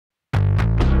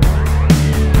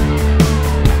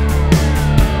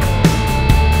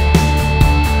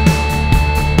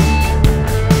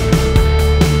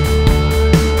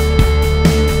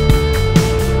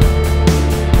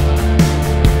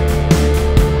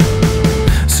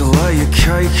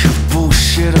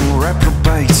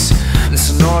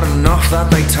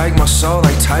that they take my soul,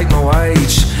 they take my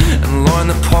wage, and line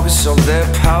the pockets of their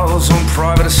pals on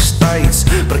private estates.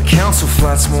 But a council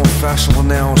flat's more fashionable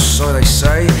now, or so they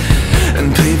say,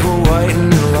 and people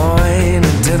waiting in line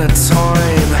at dinner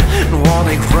time, and while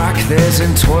they rack theirs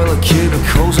in toilet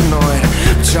cubicles at night.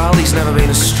 But Charlie's never been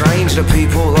a stranger to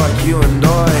people like you and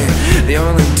I. The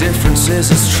only difference is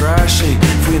it's trashy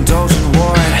if we indulge in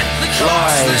white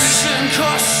lies.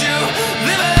 Cost you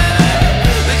living.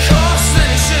 The cost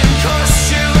living shouldn't cost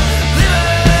you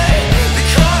living. The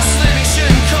cost living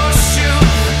shouldn't cost you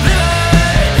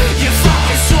living. You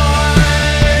fucking swine.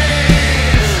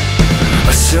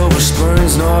 A silver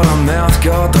spoon's not a mouth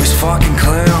guard. Those fucking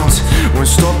clowns won't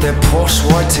stop their posh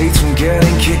white teeth from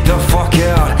getting kicked the fuck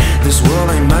out. This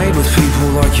world ain't made with people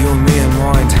like you and me in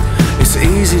mind. It's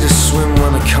easy to swim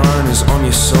when the current is on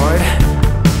your side.